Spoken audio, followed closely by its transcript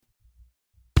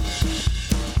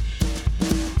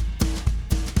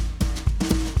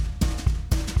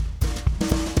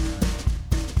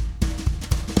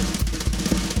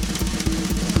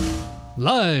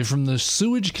Live from the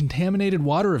sewage-contaminated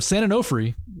water of San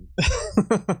Onofre.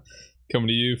 Coming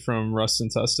to you from Rustin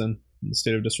Tustin in the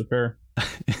state of disrepair.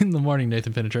 In the morning,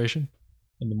 Nathan Penetration.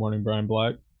 In the morning, Brian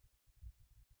Black.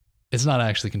 It's not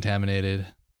actually contaminated.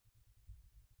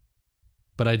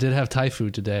 But I did have Thai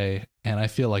food today, and I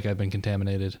feel like I've been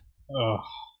contaminated. Ugh.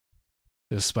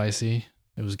 It was spicy.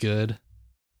 It was good.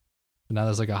 But now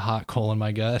there's like a hot coal in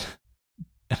my gut.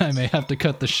 And I may have to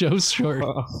cut the show short.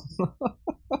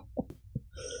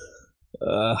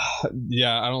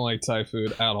 Yeah, I don't like Thai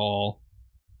food at all.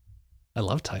 I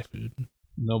love Thai food.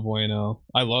 No bueno.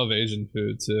 I love Asian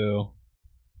food too.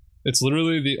 It's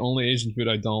literally the only Asian food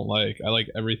I don't like. I like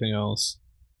everything else.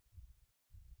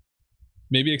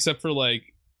 Maybe except for like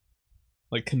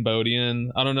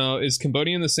Cambodian. I don't know. Is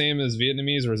Cambodian the same as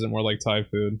Vietnamese, or is it more like Thai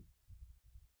food?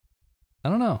 I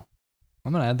don't know.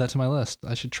 I'm going to add that to my list.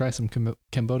 I should try some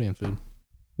Cambodian food.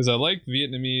 Because I like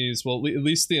Vietnamese, well, at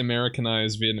least the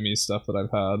Americanized Vietnamese stuff that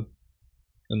I've had.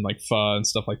 And like pho and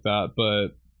stuff like that. But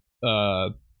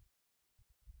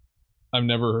I've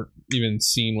never even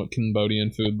seen what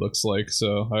Cambodian food looks like.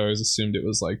 So I always assumed it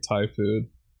was like Thai food.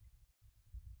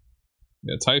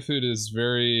 Yeah, Thai food is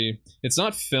it's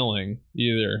not filling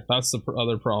either. That's the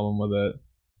other problem with it.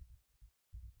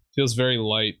 Feels very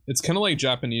light. It's kind of like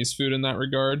Japanese food in that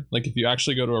regard. Like if you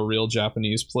actually go to a real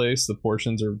Japanese place, the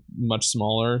portions are much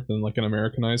smaller than like an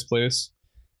Americanized place.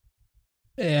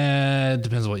 It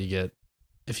depends on what you get.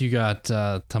 If you got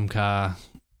tom kha,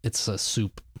 it's a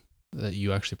soup that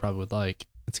you actually probably would like.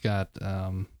 It's got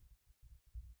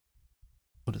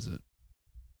what is it?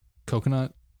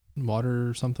 Coconut water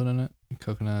or something in it.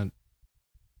 Coconut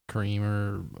cream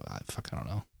or I don't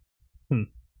know.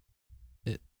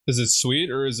 Is it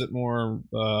sweet or is it more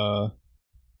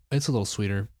It's a little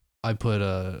sweeter. I put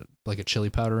like a chili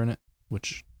powder in it,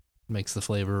 which makes the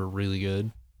flavor really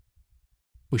good.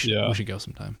 We should go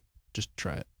sometime. Just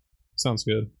try it. Sounds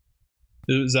good.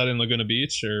 Is that in Laguna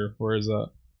Beach or where is that?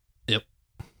 Yep.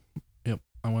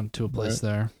 I went to a place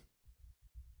there.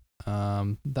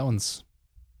 That one's.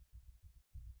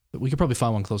 We could probably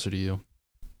find one closer to you.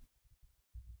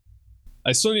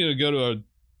 I still need to go to a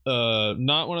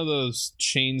not one of those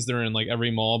chains that are in like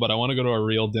every mall, but I want to go to a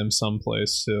real dim sum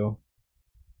place too.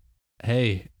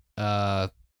 Hey,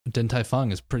 Din Tai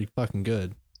Fung is pretty fucking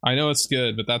good. I know it's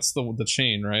good, but that's the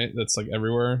chain, right? That's like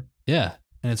everywhere. Yeah,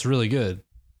 and it's really good.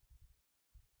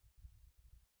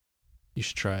 You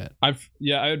should try it. I've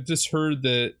just heard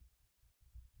that.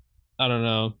 I don't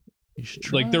know. You should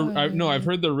try. I've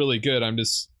heard they're really good.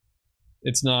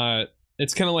 It's not.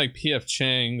 It's kind of like P.F.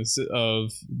 Chang's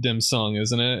of dim sum,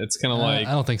 isn't it? It's kind of like.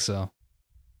 I don't think so.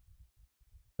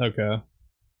 Okay. All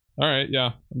right.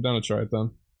 Yeah, I'm down to try it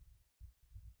then.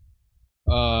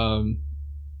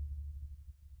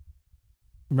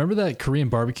 Remember that Korean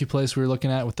barbecue place we were looking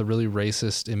at with the really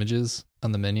racist images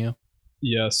on the menu?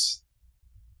 Yes.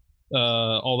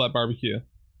 All That Barbecue.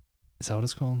 Is that what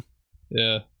it's called?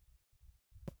 Yeah.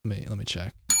 Let me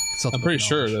check. I'm pretty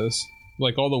sure it is.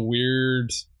 Like all the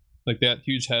weird, like they had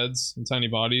huge heads and tiny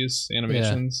bodies,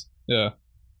 animations. Yeah.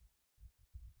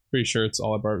 Pretty sure it's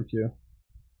All That Barbecue.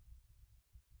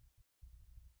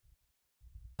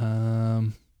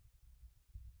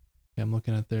 Yeah, I'm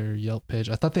looking at their Yelp page.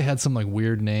 I thought they had some like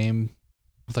weird name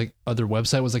with like their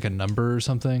website was like a number or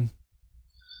something.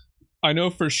 I know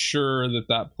for sure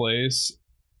that place,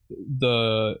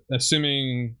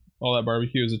 assuming All That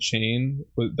Barbecue is a chain,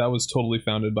 that was totally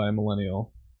founded by a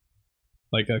millennial.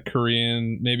 Like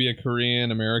maybe a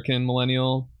Korean American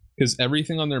millennial, because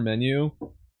everything on their menu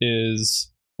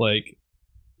is like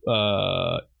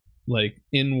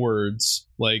inwords,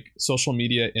 like social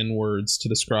media inwords to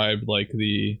describe like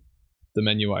the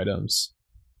menu items.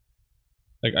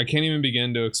 Like I can't even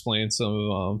begin to explain some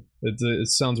of them. It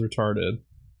sounds retarded.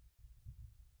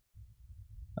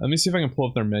 Let me see if I can pull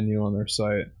up their menu on their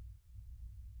site.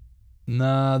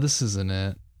 Nah, this isn't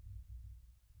it.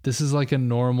 This is like a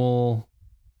normal.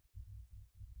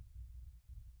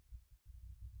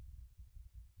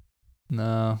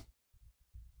 No.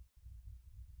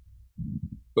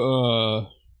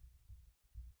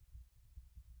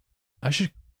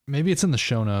 Maybe it's in the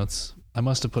show notes. I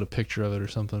must have put a picture of it or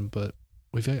something, but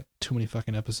we've got too many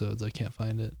fucking episodes. I can't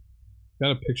find it.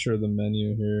 Got a picture of the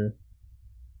menu here.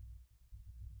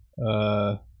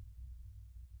 Come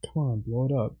on, blow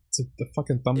it up. It's the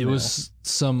fucking thumbnail. It was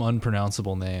some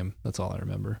unpronounceable name. That's all I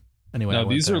remember. Anyway, no,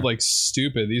 these are like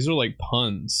stupid. These are like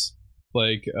puns.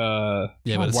 Like yeah,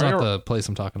 but it's not the place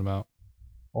I'm talking about.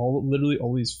 Literally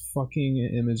all these fucking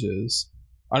images.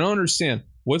 I don't understand.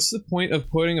 What's the point of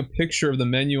putting a picture of the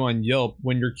menu on Yelp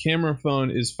when your camera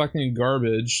phone is fucking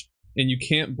garbage and you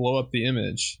can't blow up the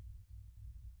image?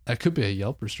 That could be a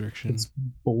Yelp restriction. It's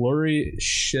blurry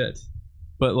shit.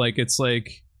 But like it's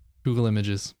like Google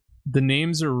Images. The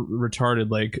names are retarded,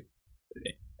 like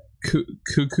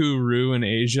Cuckoo Roo in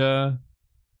Asia.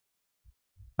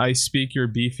 I speak your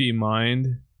beefy mind.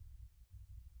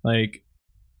 Like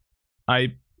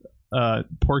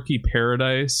Porky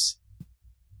Paradise.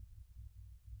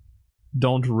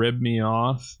 Don't rib me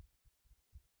off.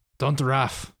 Don't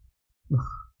raff.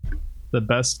 The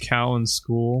best cow in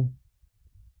school.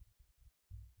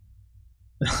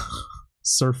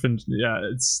 Surfing, yeah,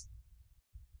 it's.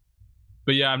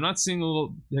 But yeah, I'm not seeing the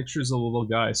little pictures of the little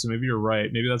guy, so maybe you're right.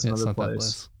 Maybe that's another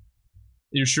place.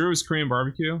 You sure it was Korean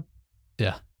barbecue?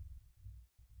 Yeah.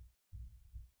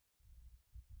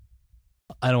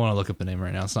 I don't want to look up the name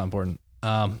right now. It's not important.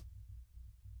 I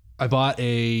bought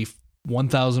a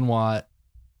 1,000 watt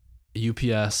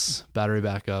UPS battery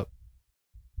backup,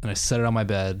 and I set it on my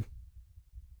bed.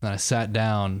 And I sat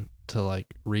down to like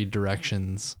read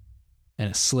directions, and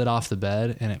it slid off the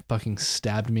bed, and it fucking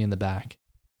stabbed me in the back.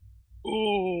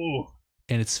 Ooh.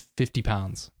 And it's 50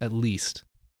 pounds at least.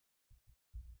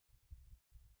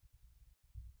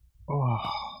 Oh.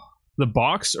 The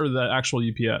box or the actual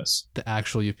UPS? The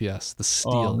actual UPS, the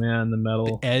steel. Oh man, the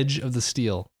metal. The edge of the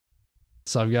steel.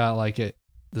 So I've got like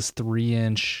this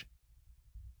 3-inch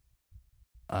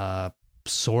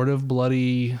sort of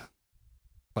bloody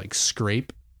like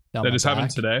scrape down that my just back.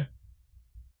 happened today?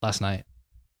 Last night.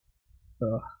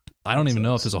 I don't even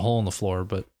know if there's a hole in the floor,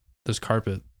 but there's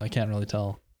carpet. I can't really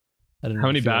tell. How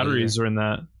many batteries are in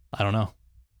that? I don't know.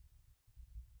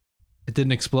 It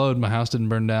didn't explode. My house didn't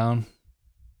burn down.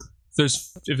 If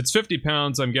it's 50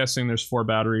 pounds, I'm guessing there's 4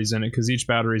 batteries in it because each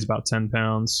battery is about 10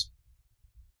 pounds.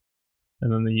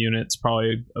 And then the unit's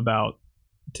probably about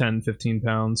 10, 15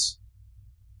 pounds.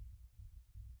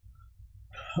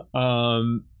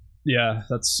 Yeah,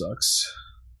 that sucks.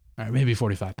 All right, maybe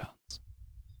 45 pounds.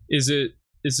 Is it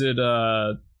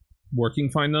working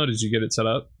fine though? Did you get it set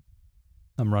up?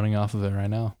 I'm running off of it right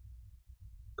now.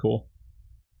 Cool.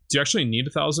 Do you actually need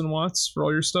 1,000 watts for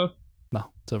all your stuff?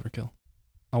 No, it's overkill.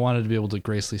 I wanted to be able to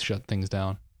gracefully shut things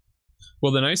down.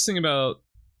 Well, the nice thing about,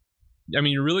 I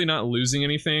mean, you're really not losing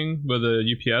anything with a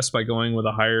UPS by going with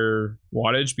a higher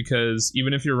wattage, because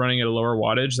even if you're running at a lower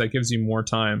wattage, that gives you more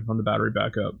time on the battery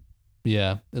backup.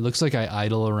 Yeah, it looks like I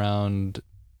idle around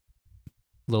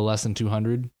a little less than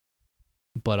 200,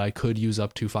 but I could use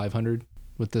up to 500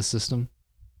 with this system.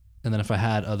 And then if I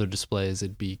had other displays,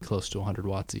 it'd be close to 100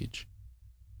 watts each.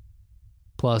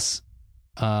 Plus,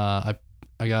 I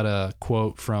got a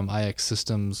quote from IX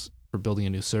Systems for building a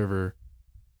new server,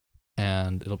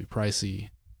 and it'll be pricey,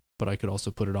 but I could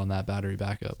also put it on that battery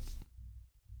backup.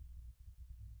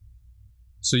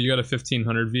 So you got a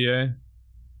 1500 VA?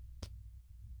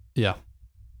 Yeah.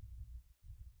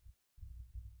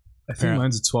 I think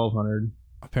mine's a 1200.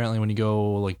 Apparently when you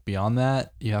go like beyond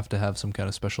that, you have to have some kind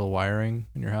of special wiring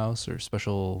in your house, or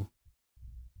special,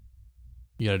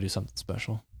 you got to do something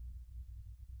special.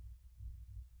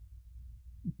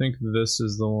 I think this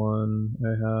is the one I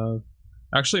have.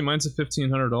 Actually, mine's a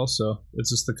 1500 also. It's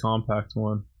just the compact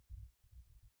one.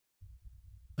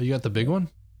 Oh, you got the big one?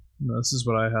 No, this is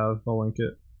what I have. I'll link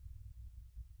it.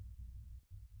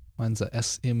 Mine's a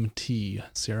SMT,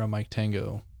 Sierra Mike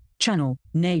Tango. Channel,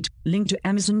 Nate, link to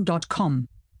Amazon.com.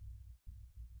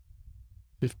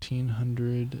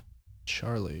 1500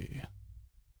 Charlie.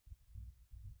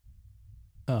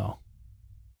 Oh.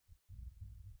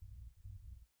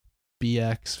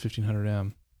 BX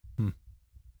 1500M.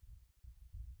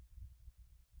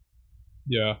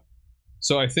 Yeah.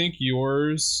 So I think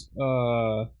yours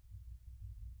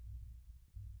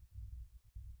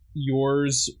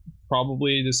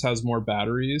probably just has more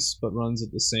batteries but runs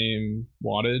at the same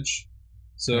wattage.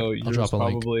 So yeah,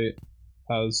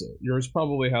 yours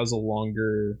probably has a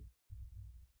longer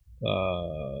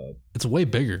it's way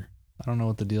bigger. I don't know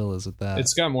what the deal is with that.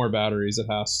 It's got more batteries, it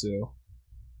has to.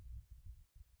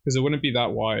 Because it wouldn't be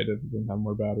that wide if it didn't have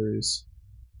more batteries.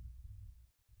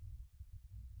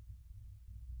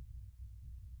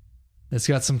 It's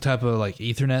got some type of like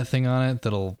Ethernet thing on it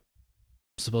that'll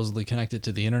supposedly connect it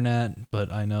to the internet,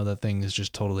 but I know that thing is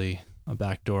just totally a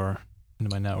backdoor into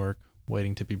my network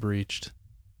waiting to be breached.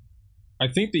 I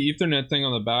think the Ethernet thing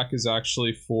on the back is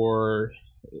actually for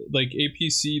like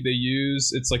APC. They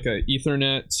use, it's like a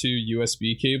Ethernet to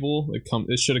USB cable.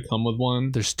 It should have come with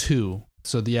one. There's two.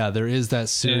 So yeah, there is that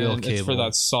serial cable. It's for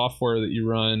that software that you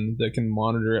run that can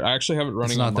monitor it. I actually have it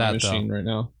running on my machine right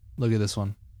now. Look at this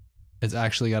one. It's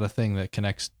actually got a thing that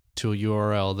connects to a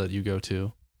URL that you go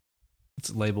to.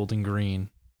 It's labeled in green.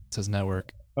 It says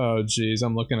network. Oh geez,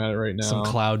 I'm looking at it right now. Some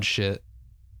cloud shit.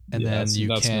 and Yeah, then that's- you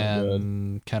that's no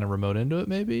can kind of remote into it.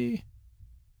 Maybe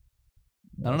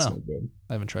I don't That's know. no good.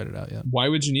 I haven't tried it out yet. Why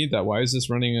would you need that? Why is this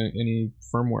running any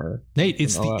firmware? Nate,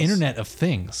 it's An the OS? Internet of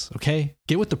Things. Okay,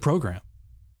 get with the program.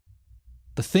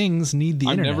 The things need the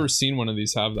I've internet. never seen one of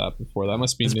these have that before. That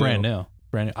must be It's new. brand new.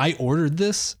 Brand new. I ordered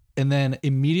this, and then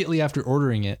immediately after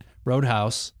ordering it,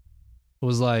 Roadhouse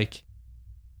was like,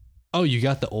 "Oh, you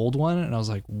got the old one?" And I was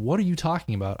like, "What are you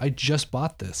talking about? I just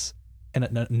bought this." And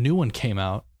a new one came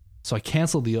out, so I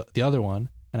canceled the other one,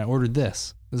 and I ordered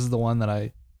this. This is the one that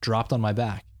I dropped on my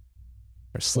back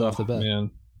or slid off the bed.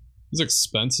 Man, it's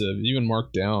expensive. Even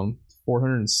marked down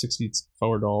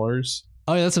 $464.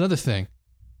 Oh yeah, that's another thing.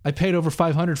 I paid over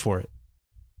 $500 for it.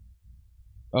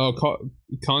 Oh,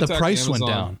 contact The price Amazon.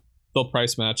 went down. They'll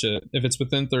price match it if it's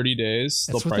within 30 days.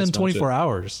 They'll It's price within match 24 it.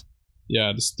 hours.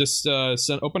 Yeah, just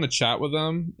open a chat with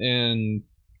them, and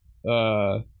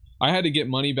I had to get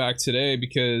money back today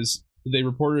because they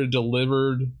reported a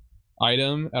delivered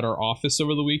item at our office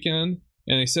over the weekend,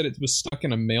 and they said it was stuck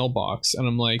in a mailbox, and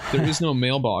I'm like, there is no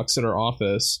mailbox at our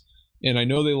office, and I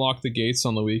know they lock the gates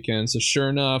on the weekend. So sure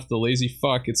enough, the lazy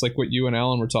fuck, it's like what you and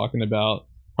Alan were talking about,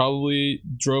 probably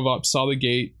drove up, saw the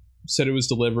gate, said it was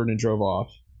delivered, and drove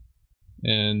off.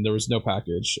 And there was no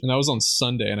package, and that was on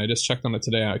Sunday, and I just checked on it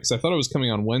today because I thought it was coming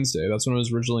on Wednesday. That's when it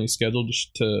was originally scheduled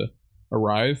to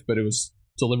arrive, but it was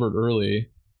delivered early,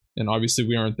 and obviously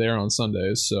we aren't there on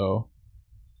Sundays, so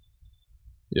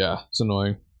yeah, it's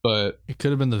annoying. But It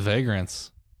could have been the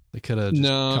vagrants. They could have just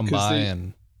No, come 'cause by they-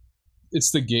 and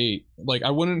it's the gate. Like, I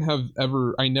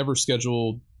never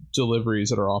scheduled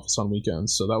deliveries at our office on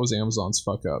weekends, so that was Amazon's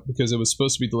fuck up because it was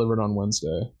supposed to be delivered on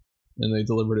Wednesday, and they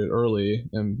delivered it early,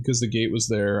 and because the gate was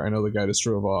there, I know the guy just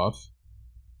drove off.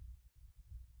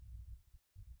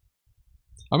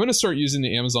 I'm gonna start using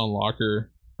the Amazon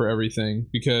locker for everything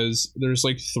because there's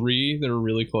like 3 that are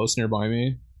really close nearby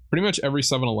me. Pretty much every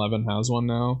 7-Eleven has one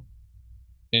now,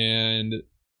 and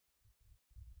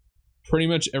pretty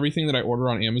much everything that I order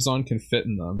on Amazon can fit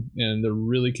in them, and they're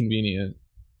really convenient.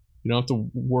 You don't have to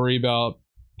worry about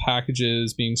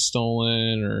packages being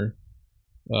stolen or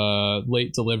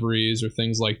late deliveries or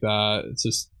things like that. It's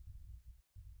just,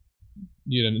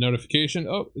 you get a notification.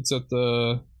 Oh, it's at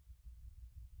the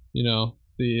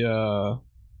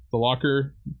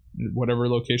locker, whatever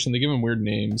location. They give them weird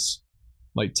names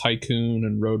like Tycoon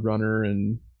and Roadrunner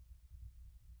and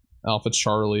Alpha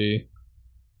Charlie.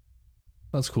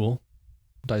 that's cool.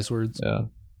 Dice words. Yeah.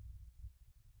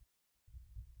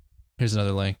 Here's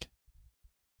another link.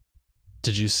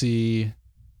 Did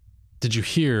you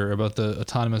hear about the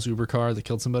autonomous Uber car that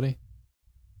killed somebody?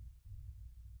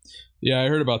 Yeah, I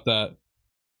heard about that.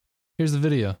 Here's the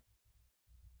video.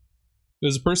 There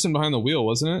was a person behind the wheel,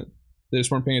 wasn't it? They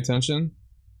just weren't paying attention.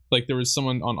 Like there was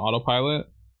someone on autopilot.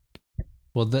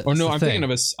 Well, that's Or no, the I'm thing.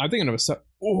 thinking of a set.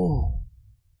 Oh,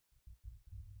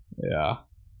 yeah.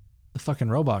 The fucking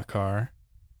robot car.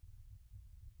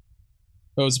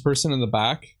 Oh, it was a person in the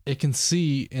back. It can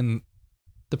see in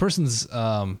the person's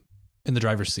in the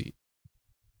driver's seat.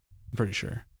 I'm pretty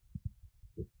sure.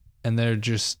 And they're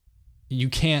just, you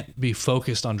can't be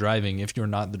focused on driving if you're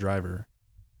not the driver.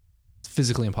 It's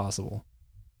physically impossible.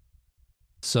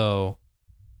 So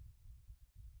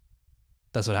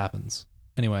that's what happens.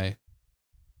 Anyway,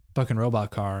 fucking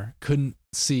robot car couldn't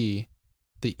see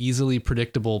the easily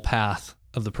predictable path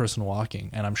of the person walking.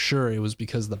 And I'm sure it was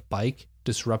because the bike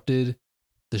disrupted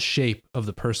the shape of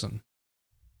the person.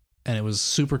 And it was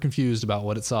super confused about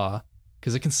what it saw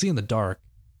because it can see in the dark.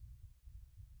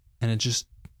 And it just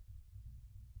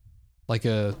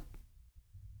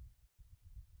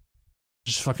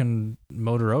just fucking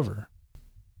mowed her over.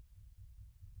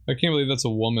 I can't believe that's a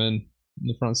woman in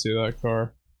the front seat of that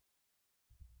car.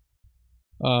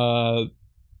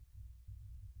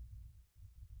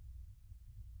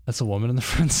 That's a woman in the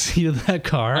front seat of that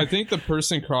car. I think the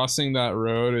person crossing that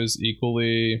road is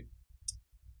equally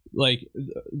like.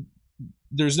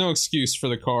 There's no excuse for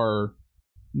the car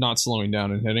not slowing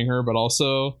down and hitting her, but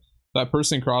also that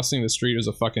person crossing the street is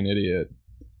a fucking idiot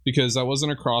because that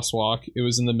wasn't a crosswalk. It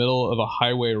was in the middle of a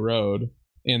highway road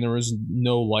and there was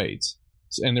no light,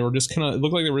 and they were just kind of, it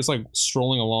looked like they were just like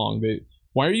strolling along.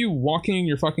 Why are you walking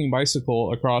your fucking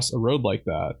bicycle across a road like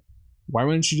that? Why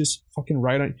wouldn't you just fucking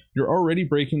ride on? You're already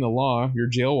breaking the law. You're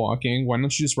jaywalking. Why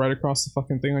don't you just ride across the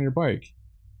fucking thing on your bike?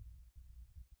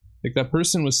 Like, that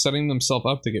person was setting themselves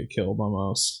up to get killed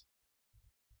almost.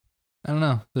 I don't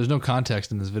know. There's no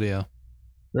context in this video.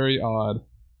 Very odd.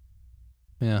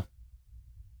 Yeah.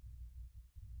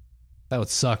 That would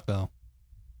suck though.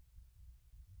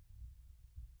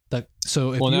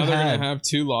 So if Well, you now they're had, going to have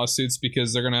 2 lawsuits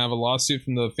because they're going to have a lawsuit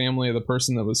from the family of the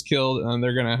person that was killed, and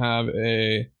they're going to have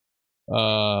a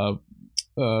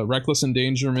reckless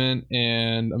endangerment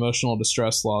and emotional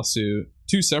distress lawsuit.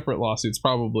 2 separate lawsuits,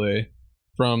 probably,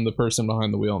 from the person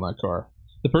behind the wheel in that car.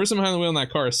 The person behind the wheel in that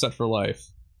car is set for life.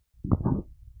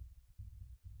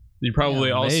 You probably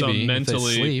Yeah, also maybe, if they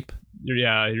mentally sleep.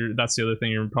 that's the other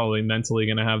thing. You're probably mentally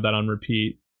going to have that on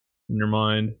repeat in your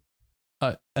mind.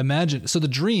 Imagine, so the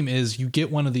dream is you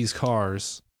get one of these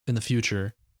cars in the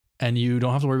future and you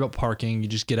don't have to worry about parking. You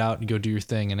just get out and go do your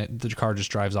thing, and the car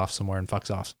just drives off somewhere and fucks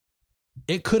off.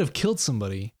 It could have killed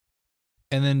somebody,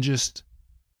 and then just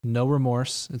no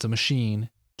remorse. It's a machine.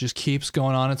 Just keeps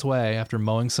going on its way after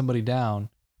mowing somebody down,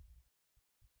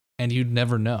 and you'd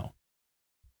never know.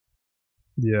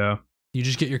 Yeah. You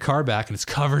just get your car back and it's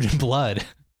covered in blood.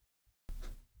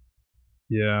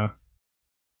 Yeah.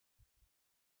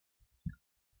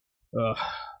 Ugh,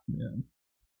 man.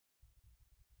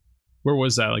 Where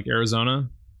was that? Like Arizona?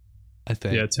 I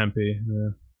think. Yeah, Tempe. Yeah.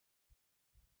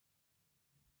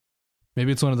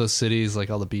 Maybe it's one of those cities, like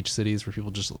all the beach cities, where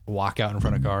people just walk out in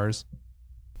front of cars.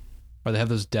 Or they have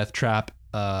those death trap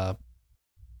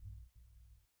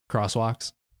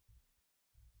crosswalks.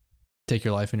 Take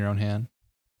your life in your own hands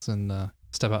and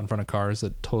step out in front of cars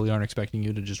that totally aren't expecting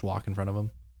you to just walk in front of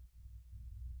them.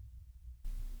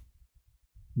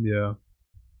 Yeah.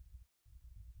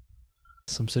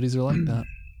 Some cities are like that.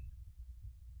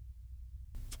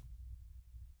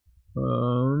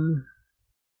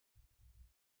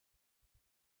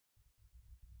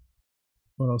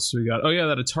 What else do we got? Oh yeah,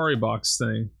 that Atari box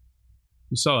thing.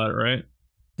 You saw that, right?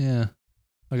 Yeah.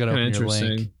 I got to open your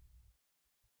link.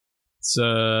 It's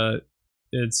a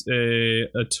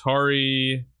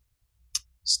Atari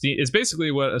Steam. It's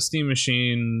basically what a Steam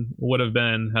machine would have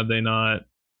been had they not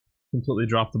completely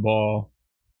dropped the ball.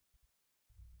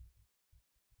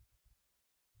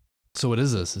 So what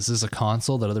is this? Is this a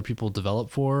console that other people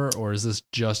develop for, or is this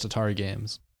just Atari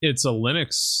games? It's a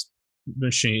Linux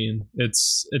machine.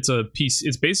 It's a piece.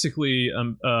 It's basically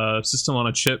a system on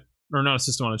a chip, or not a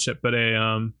system on a chip, but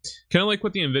a kind of like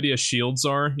what the NVIDIA Shields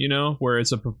are, you know, where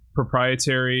it's a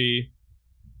proprietary.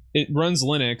 It runs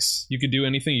Linux. You could do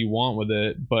anything you want with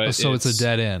it, but so it's a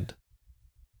dead end.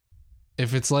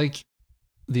 If it's like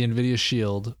the NVIDIA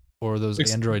Shield or those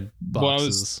Android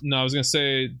boxes. I was gonna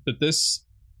say that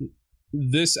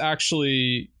this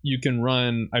actually you can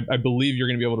run. I believe you're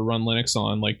gonna be able to run Linux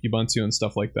on, like Ubuntu and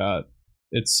stuff like that.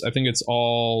 I think it's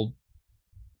all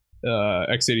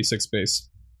x86 based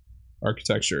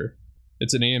architecture.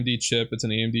 It's an AMD chip. It's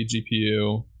an AMD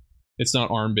GPU. It's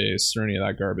not ARM based or any of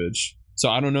that garbage. So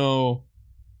I don't know.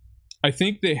 I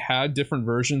think they had different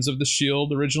versions of the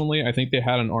Shield originally. I think they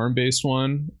had an ARM based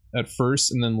one at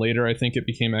first, and then later I think it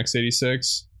became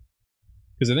x86.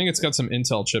 Because I think it's got some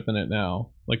Intel chip in it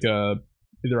now, like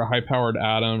either a high-powered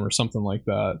Atom or something like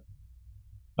that.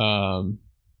 And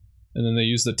then they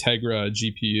use the Tegra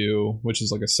GPU, which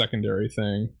is like a secondary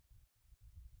thing.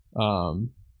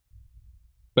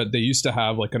 But they used to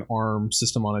have like an ARM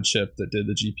system on a chip that did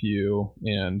the GPU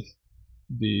and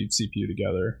the CPU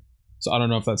together. So I don't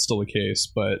know if that's still the case,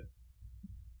 but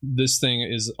this thing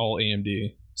is all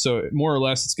AMD. So more or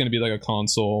less, it's going to be like a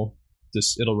console.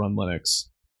 It'll run Linux.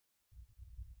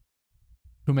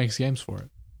 Who makes games for it?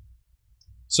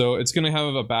 So it's going to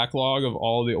have a backlog of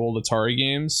all the old Atari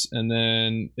games, and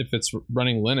then if it's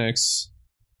running Linux,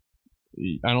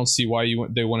 I don't see why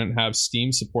they wouldn't have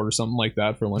Steam support or something like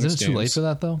that for Linux games. Isn't it too late for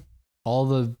that though? All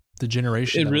the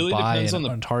generation that really would buy depends on the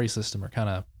Atari system are kind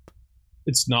of.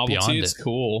 It's novelty. Beyond It's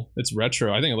cool. It's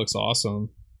retro. I think it looks awesome.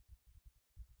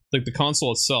 Like the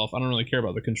console itself, I don't really care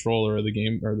about the controller or the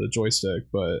game or the joystick,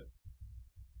 but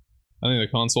I think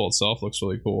the console itself looks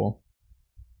really cool.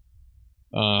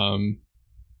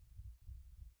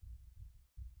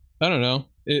 I don't know.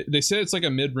 They say it's like a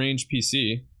mid-range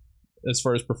PC as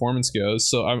far as performance goes,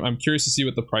 so I'm curious to see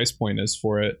what the price point is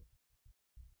for it.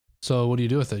 So what do you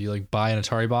do with it? You like buy an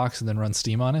Atari box and then run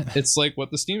Steam on it? It's like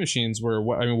what the Steam machines were.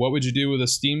 What would you do with a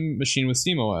Steam machine with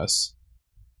SteamOS?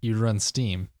 You'd run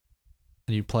Steam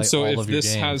and you play so all of your games. So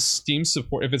if this has Steam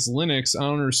support, if it's Linux, I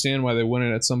don't understand why they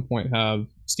wouldn't at some point have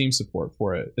Steam support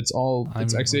for it. It's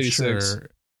x86.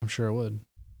 I'm sure it would.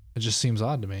 It just seems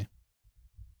odd to me.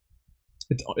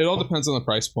 It all depends on the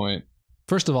price point.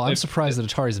 First of all, I'm surprised that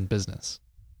Atari's in business.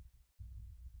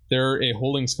 They're a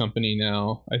holdings company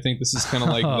now. I think this is kind of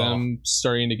like them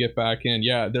starting to get back in.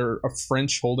 Yeah, they're a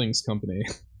French holdings company.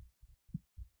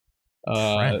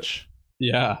 French?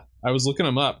 Yeah. I was looking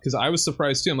them up because I was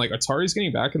surprised too. I'm like, Atari's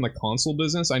getting back in the console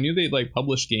business. I knew they'd like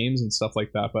publish games and stuff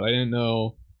like that, but I didn't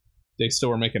know they still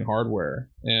were making hardware.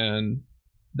 And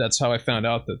that's how I found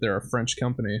out that they're a French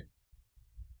company.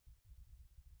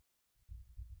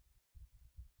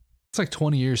 It's like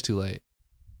 20 years too late.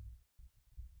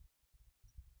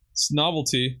 It's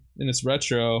novelty and it's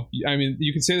retro. I mean,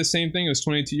 you could say the same thing. It was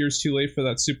 22 years too late for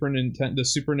that the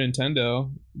Super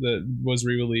Nintendo that was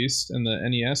re-released and the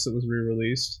NES that was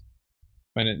re-released.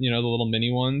 Find it, the little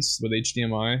mini ones with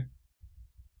HDMI.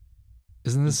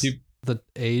 Isn't this the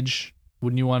age?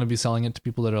 Wouldn't you want to be selling it to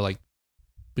people that are like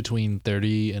between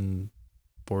 30 and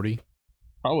 40?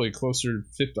 Probably closer to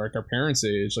 50, like our parents'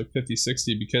 age, like 50,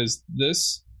 60, because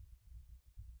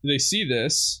they see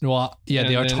this. Well, yeah,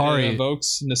 the Atari it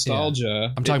evokes nostalgia. Yeah.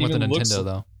 I'm talking about the Nintendo,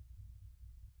 though.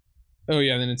 Oh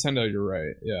yeah, the Nintendo. You're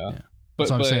right. Yeah. But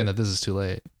so I'm saying that this is too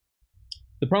late.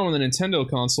 The problem with the Nintendo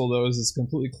console, though, is it's a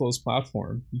completely closed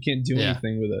platform. You can't do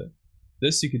anything with it.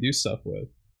 This you could do stuff with.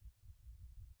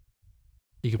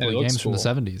 You could play games from the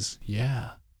 70s.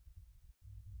 Yeah.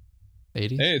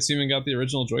 80s? Hey, it's even got the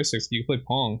original joysticks. You can play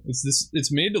Pong.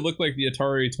 It's made to look like the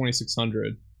Atari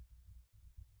 2600.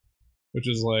 Which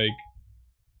is like...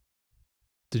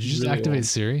 Did you just really activate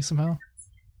Siri somehow?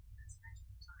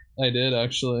 I did,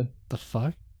 actually. The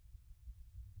fuck?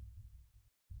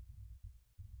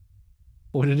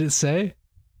 What did it say?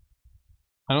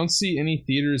 I don't see any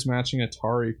theaters matching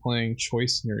Atari playing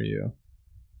Choice near you.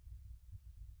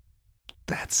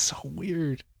 That's so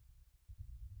weird.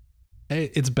 Hey,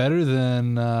 it's better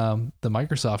than the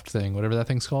Microsoft thing, whatever that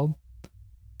thing's called.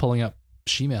 Pulling up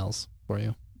Shemails for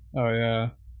you. Oh, yeah.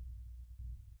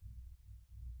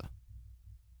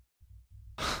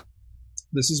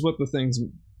 This is what the thing's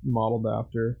modeled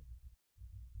after.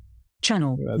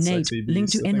 Channel, Nate, link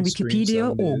to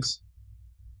nwikipedia.org.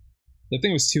 That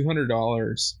thing was $200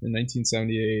 in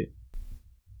 1978.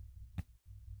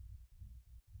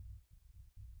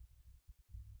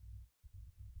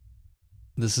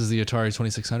 This is the Atari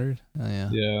 2600? Oh, yeah.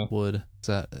 Yeah. Wood.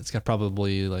 It's got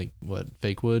probably like, what,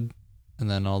 fake wood? And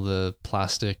then all the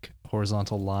plastic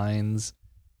horizontal lines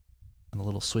and the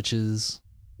little switches.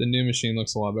 The new machine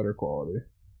looks a lot better quality.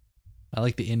 I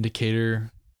like the indicator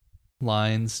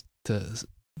lines to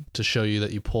show you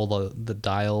that you pull the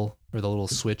dial or the little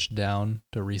switch down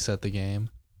to reset the game.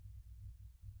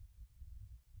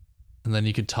 And then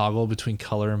you could toggle between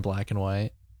color and black and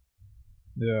white.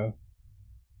 Yeah.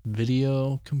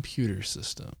 Video computer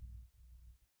system.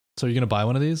 So you're going to buy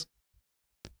one of these?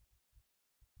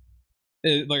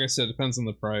 Like I said, it depends on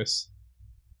the price.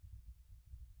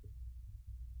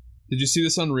 Did you see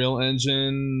this Unreal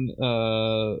Engine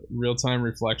real-time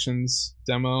reflections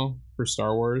demo for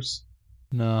Star Wars?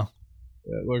 No.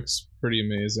 It looks pretty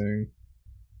amazing.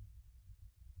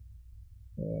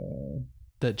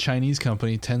 That Chinese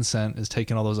company, Tencent, is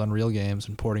taking all those Unreal games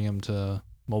and porting them to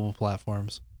mobile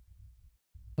platforms.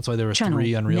 That's why there were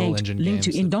 3 Unreal Engine games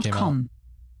that came out in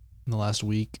the last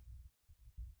week.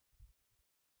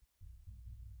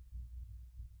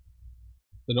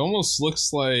 It almost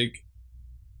looks like...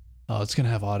 Oh, it's going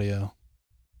to have audio.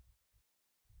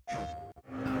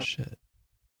 Oh, shit.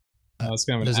 Oh, it's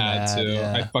kind of an ad too.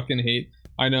 Yeah. I fucking hate...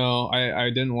 I know, I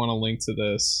didn't want to link to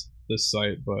this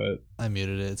site, but... I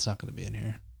muted it. It's not going to be in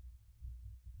here.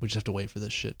 We just have to wait for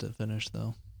this shit to finish,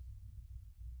 though.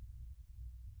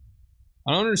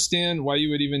 I don't understand why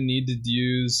you would even need to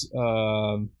use...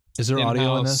 Is there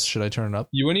audio in this? Should I turn it up?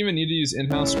 You wouldn't even need to use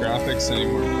in-house graphics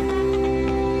anymore.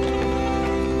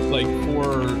 Like,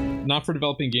 not for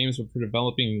developing games, but for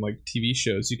developing, like, TV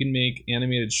shows. You can make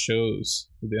animated shows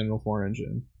with the Unreal 4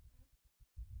 engine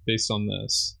based on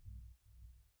this.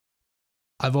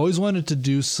 I've always wanted to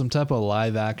do some type of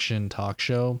live action talk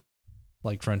show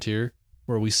like Frontier,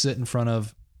 where we sit in front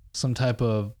of some type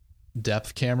of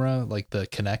depth camera, like the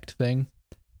Kinect thing,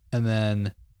 and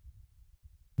then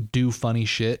do funny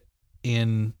shit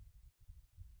in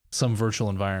some virtual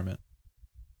environment.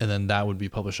 And then that would be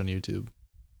published on YouTube.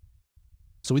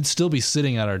 So we'd still be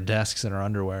sitting at our desks in our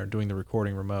underwear doing the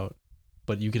recording remote,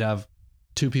 but you could have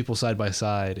 2 people side by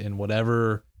side in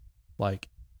whatever, like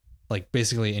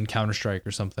basically in Counter-Strike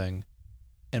or something,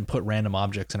 and put random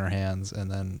objects in our hands and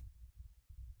then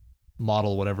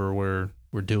model whatever we're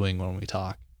doing when we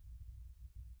talk.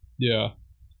 Yeah.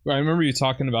 I remember you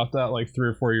talking about that like 3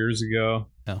 or 4 years ago.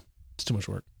 Yeah. It's too much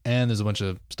work. And there's a bunch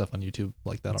of stuff on YouTube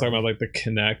like that. Talking about like the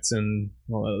Kinect and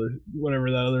all that other,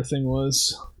 whatever that other thing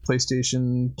was.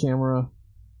 PlayStation camera.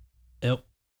 Yep.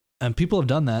 And people have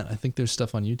done that. I think there's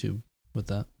stuff on YouTube with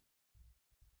that.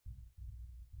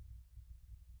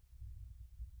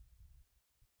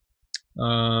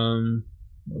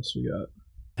 What else we got?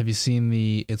 Have you seen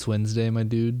the "It's Wednesday, my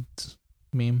dude"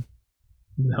 meme?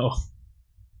 No.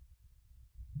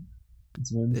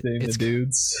 It's Wednesday, my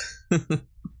dudes.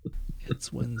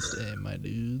 It's Wednesday, my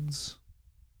dudes.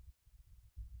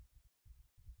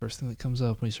 First thing that comes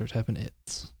up when you start typing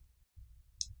 "it's."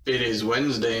 It is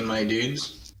Wednesday, my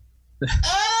dudes.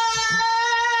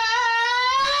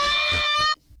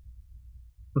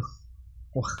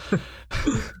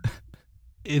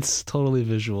 It's totally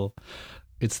visual.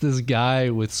 It's this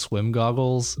guy with swim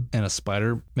goggles and a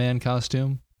Spider-Man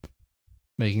costume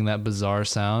making that bizarre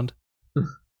sound.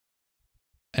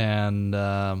 And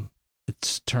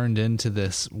it's turned into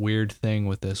this weird thing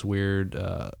with this weird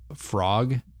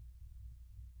frog.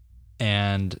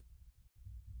 And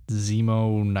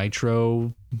Zemo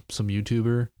Nitro, some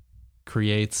YouTuber,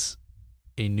 creates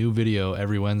a new video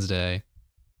every Wednesday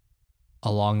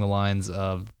along the lines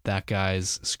of that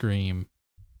guy's scream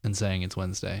and saying it's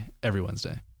Wednesday every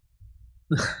Wednesday.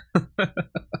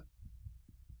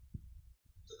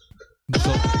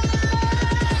 So,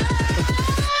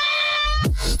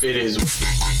 It is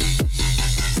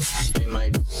in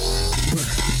my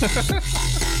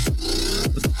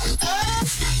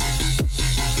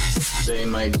say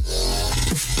my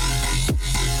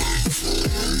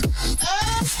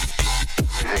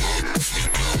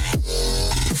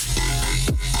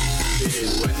It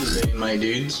is Wednesday, my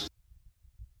dudes.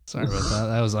 sorry about that.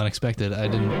 That was unexpected. I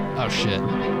didn't. Oh shit.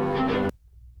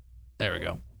 There we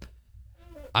go.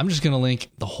 I'm just going to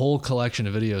link the whole collection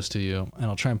of videos to you, and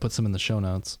I'll try and put some in the show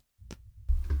notes.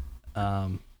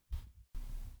 That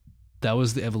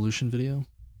was the evolution video.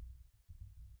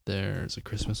 There's a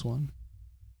Christmas one.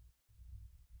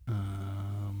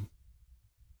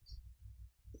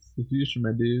 The future,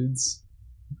 my dudes.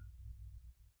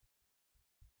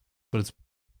 But it's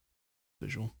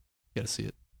visual. You gotta see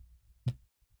it.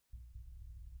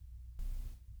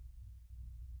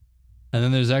 And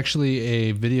then there's actually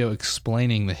a video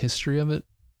explaining the history of it,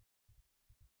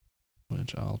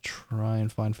 which I'll try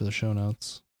and find for the show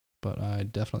notes, but I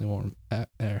definitely won't.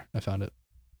 There, I found it.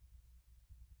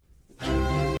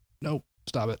 Nope,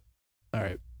 stop it. All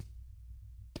right.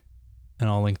 And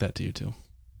I'll link that to you too.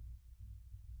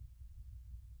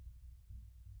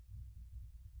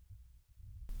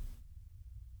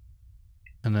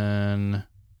 And then,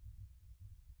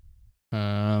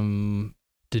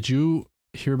 did you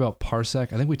hear about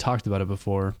Parsec? I think we talked about it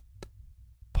before.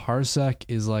 Parsec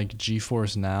is like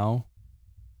GeForce Now,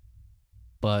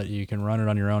 but you can run it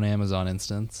on your own Amazon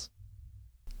instance.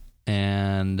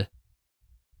 And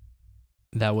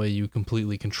that way you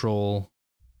completely control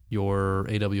your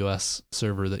AWS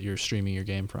server that you're streaming your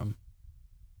game from.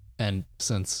 And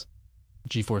since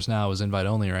GeForce Now is invite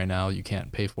only right now, you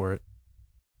can't pay for it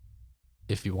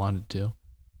if you wanted to.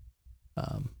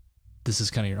 This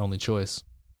is kind of your only choice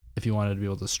if you wanted to be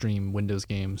able to stream Windows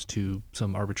games to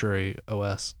some arbitrary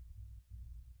OS.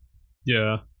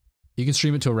 Yeah. You can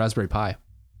stream it to a Raspberry Pi.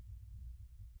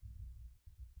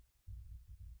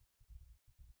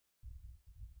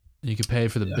 You could pay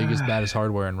for the biggest, baddest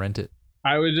hardware and rent it.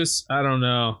 I don't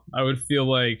know. I would feel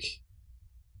like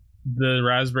the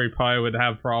Raspberry Pi would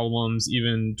have problems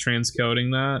even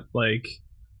transcoding that. Like,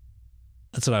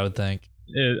 that's what I would think.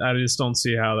 I just don't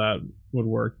see how that would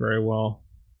work very well.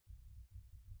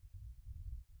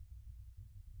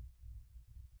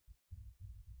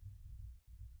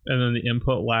 And then the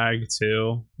input lag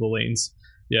too, the latency.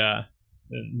 Yeah,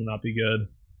 it would not be good.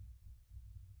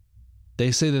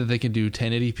 They say that they can do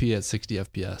 1080p at 60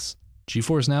 FPS.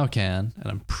 GeForce Now can,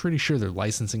 and I'm pretty sure they're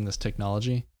licensing this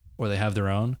technology, or they have their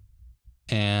own.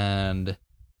 And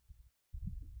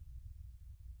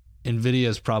NVIDIA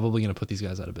is probably going to put these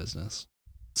guys out of business.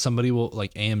 Somebody will,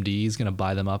 like AMD is going to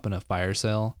buy them up in a fire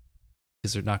sale,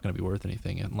 because they're not going to be worth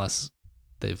anything unless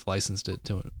they've licensed it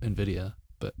to NVIDIA.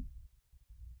 But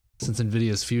since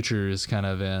NVIDIA's future is kind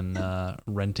of in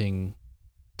renting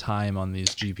time on these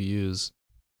GPUs,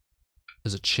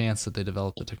 there's a chance that they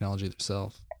develop the technology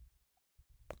themselves.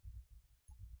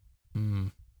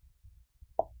 The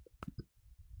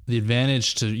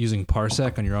advantage to using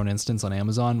Parsec on your own instance on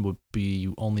Amazon would be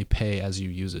you only pay as you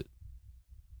use it.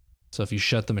 So if you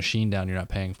shut the machine down, you're not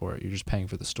paying for it. You're just paying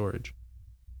for the storage.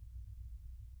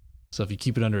 So if you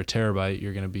keep it under a terabyte,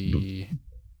 you're not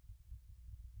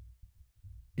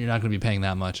going to be paying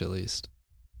that much, at least.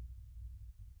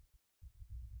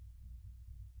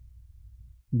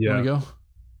 Yeah. Want to go?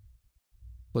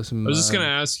 Play some, I was just going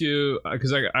to ask you,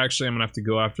 because I'm going to have to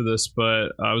go after this,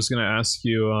 but I was going to ask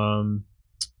you,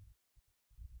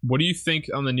 what do you think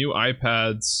on the new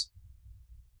iPads?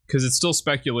 Because it's still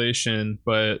speculation,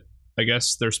 but I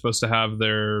guess they're supposed to have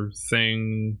their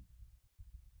thing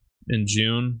in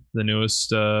June, the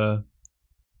newest. I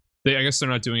guess they're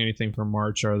not doing anything for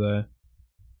March, are they?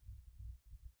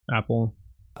 Apple?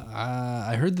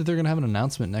 I heard that they're going to have an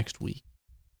announcement next week.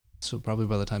 So probably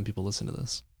by the time people listen to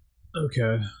this.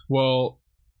 Okay. Well,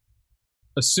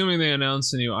 assuming they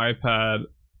announce a new iPad,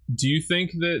 Do you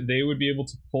think that they would be able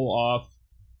to pull off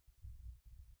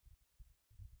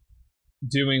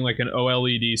doing like an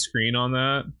OLED screen on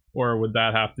that, or would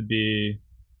that have to be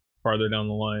farther down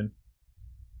the line?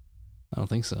 I don't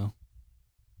think so.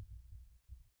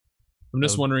 I'm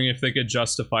just wondering if they could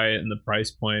justify it in the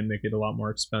price point, make it a lot more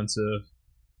expensive.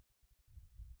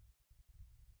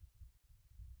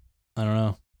 I don't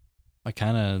know. I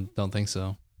kind of don't think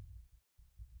so.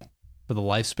 For the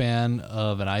lifespan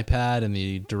of an iPad and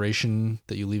the duration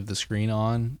that you leave the screen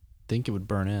on, I think it would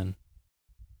burn in.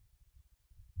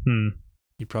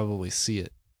 You'd probably see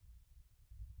it.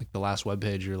 Like the last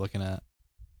webpage you're looking at.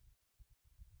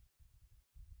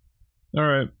 All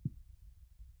right.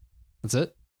 That's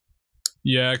it?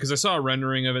 Yeah, because I saw a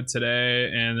rendering of it today,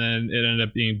 and then it ended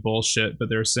up being bullshit. But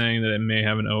they're saying that it may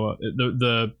have an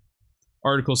the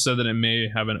article said that it may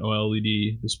have an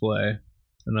OLED display,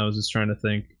 and I was just trying to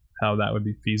think how that would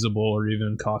be feasible or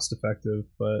even cost effective.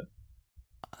 But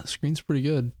the screen's pretty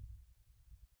good.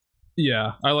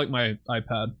 Yeah, I like my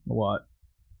iPad a lot.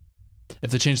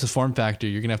 If they change the form factor,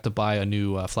 you're gonna have to buy a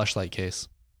new flashlight case.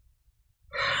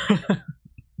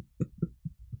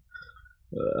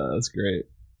 That's great.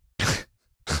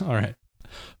 All right.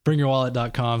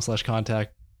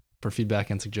 Bringyourwallet.com/contact for feedback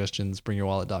and suggestions.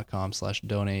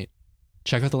 Bringyourwallet.com/donate.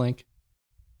 Check out the link.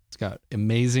 It's got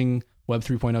amazing Web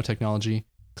 3.0 technology.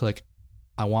 Click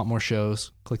I want more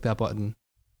shows. Click that button.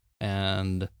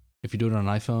 And if you do it on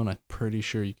an iPhone, I'm pretty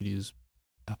sure you could use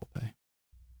Apple Pay.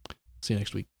 See you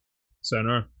next week.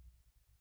 Sayonara.